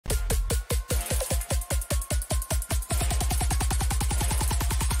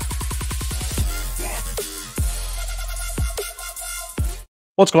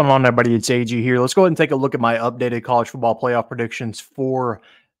What's going on, everybody? It's AG here. Let's go ahead and take a look at my updated college football playoff predictions for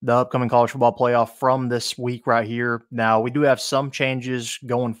the upcoming college football playoff from this week right here. Now, we do have some changes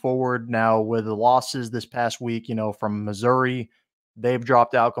going forward. Now, with the losses this past week, from Missouri, they've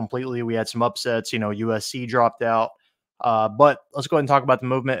dropped out completely. We had some upsets. USC dropped out. But let's go ahead and talk about the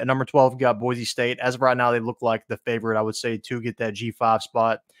movement. At number 12, we got Boise State. As of right now, they look like the favorite, I would say, to get that G5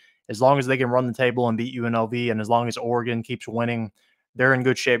 spot. As long as they can run the table and beat UNLV, and as long as Oregon keeps winning, they're in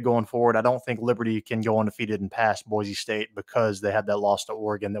good shape going forward. I don't think Liberty can go undefeated and pass Boise State because they had that loss to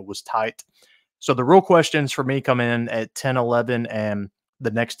Oregon that was tight. So the real questions for me come in at 10, 11, and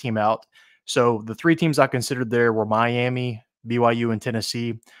the next team out. So the three teams I considered there were Miami, BYU, and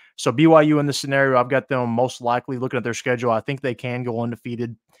Tennessee. So BYU in this scenario, I've got them most likely looking at their schedule. I think they can go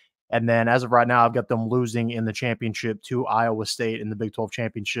undefeated. And then as of right now, I've got them losing in the championship to Iowa State in the Big 12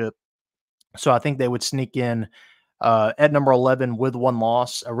 championship. So I think they would sneak in at number 11 with one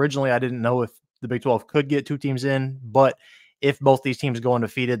loss. Originally, I didn't know if the Big 12 could get two teams in, but if both these teams go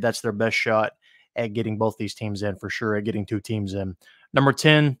undefeated, that's their best shot at getting both these teams in for sure, at getting two teams in. Number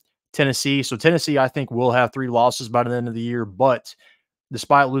 10, Tennessee. So Tennessee, I think, will have 3 losses by the end of the year, but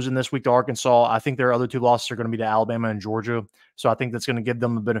despite losing this week to Arkansas, I think their other 2 losses are going to be to Alabama and Georgia. So I think that's going to give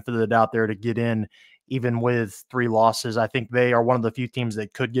them the benefit of the doubt there to get in, even with 3 losses. I think they are one of the few teams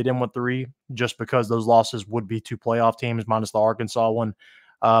that could get in with 3 just because those losses would be 2 playoff teams minus the Arkansas one.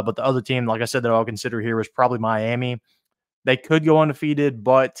 But the other team, like I said, that I'll consider here is probably Miami. They could go undefeated,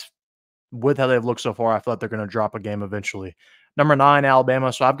 but with how they've looked so far, I feel like they're going to drop a game eventually. Number 9,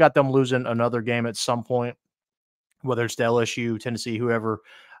 Alabama. So I've got them losing another game at some point, whether it's to LSU, Tennessee, whoever.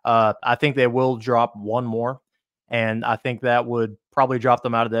 I think they will drop one more, and I think that would probably drop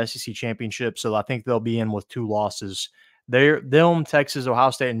them out of the SEC championship. So I think they'll be in with 2 losses. Them, Texas,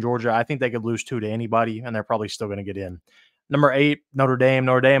 Ohio State, and Georgia, I think they could lose 2 to anybody, and they're probably still going to get in. Number 8, Notre Dame.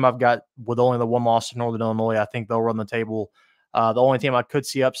 Notre Dame, I've got with only the 1 loss to Northern Illinois. I think they'll run the table. The only team I could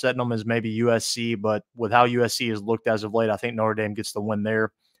see upsetting them is maybe USC, but with how USC has looked as of late, I think Notre Dame gets the win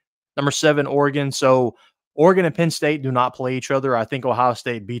there. Number 7, Oregon. So Oregon and Penn State do not play each other. I think Ohio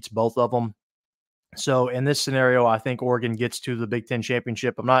State beats both of them. So in this scenario, I think Oregon gets to the Big Ten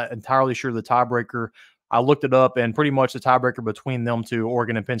championship. I'm not entirely sure the tiebreaker. I looked it up, and pretty much the tiebreaker between them two,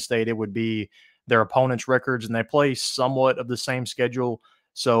 Oregon and Penn State, it would be their opponents' records, and they play somewhat of the same schedule.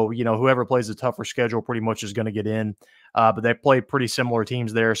 So, whoever plays the tougher schedule pretty much is going to get in. But they play pretty similar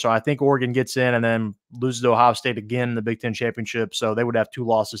teams there. So I think Oregon gets in and then loses to Ohio State again in the Big Ten championship. So they would have 2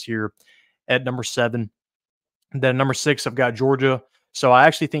 losses here at number 7. Then number 6, I've got Georgia. So I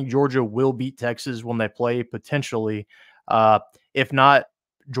actually think Georgia will beat Texas when they play, potentially. If not,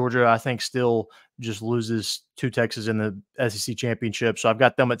 Georgia, I think, still just loses to Texas in the SEC championship. So I've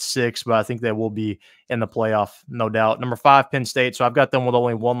got them at 6, but I think they will be in the playoff, no doubt. Number 5, Penn State. So I've got them with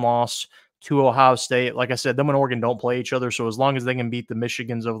only 1 loss to Ohio State. Like I said, them and Oregon don't play each other. So as long as they can beat the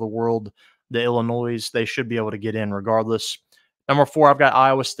Michigans of the world, the Illinois, they should be able to get in regardless. Number 4, I've got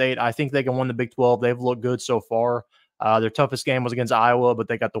Iowa State. I think they can win the Big 12. They've looked good so far. Their toughest game was against Iowa, but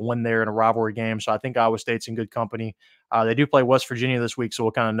they got the win there in a rivalry game. So I think Iowa State's in good company. They do play West Virginia this week, so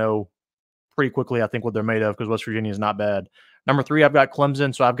we'll kind of know pretty quickly, I think, what they're made of because West Virginia is not bad. Number 3, I've got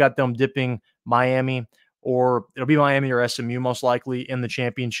Clemson. So I've got them dipping Miami, or it'll be Miami or SMU most likely in the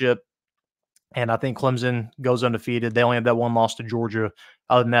championship. And I think Clemson goes undefeated. They only have that 1 loss to Georgia.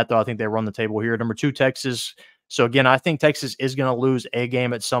 Other than that, though, I think they run the table here. Number 2, Texas. So, again, I think Texas is going to lose a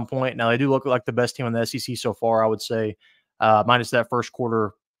game at some point. Now, they do look like the best team in the SEC so far, I would say, minus that first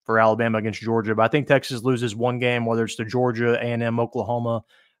quarter for Alabama against Georgia. But I think Texas loses 1 game, whether it's to Georgia, A&M, Oklahoma.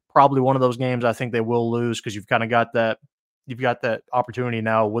 Probably one of those games I think they will lose because you've kind of got that – you've got that opportunity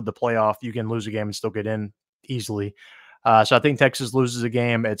now with the playoff. You can lose a game and still get in easily. So I think Texas loses a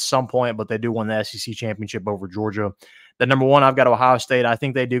game at some point, but they do win the SEC championship over Georgia. Then number 1, I've got Ohio State. I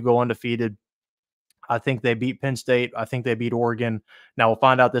think they do go undefeated. I think they beat Penn State. I think they beat Oregon. Now, we'll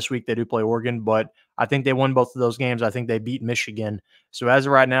find out this week they do play Oregon, but I think they win both of those games. I think they beat Michigan. So as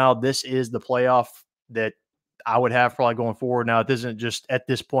of right now, this is the playoff that I would have probably going forward. Now, it isn't just at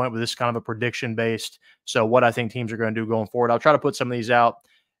this point, but this is kind of a prediction based. So what I think teams are going to do going forward. I'll try to put some of these out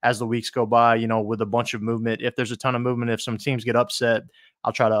as the weeks go by, with a bunch of movement. If there's a ton of movement, if some teams get upset,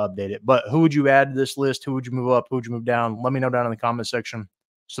 I'll try to update it. But who would you add to this list? Who would you move up? Who would you move down? Let me know down in the comment section.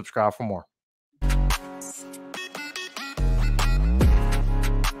 Subscribe for more.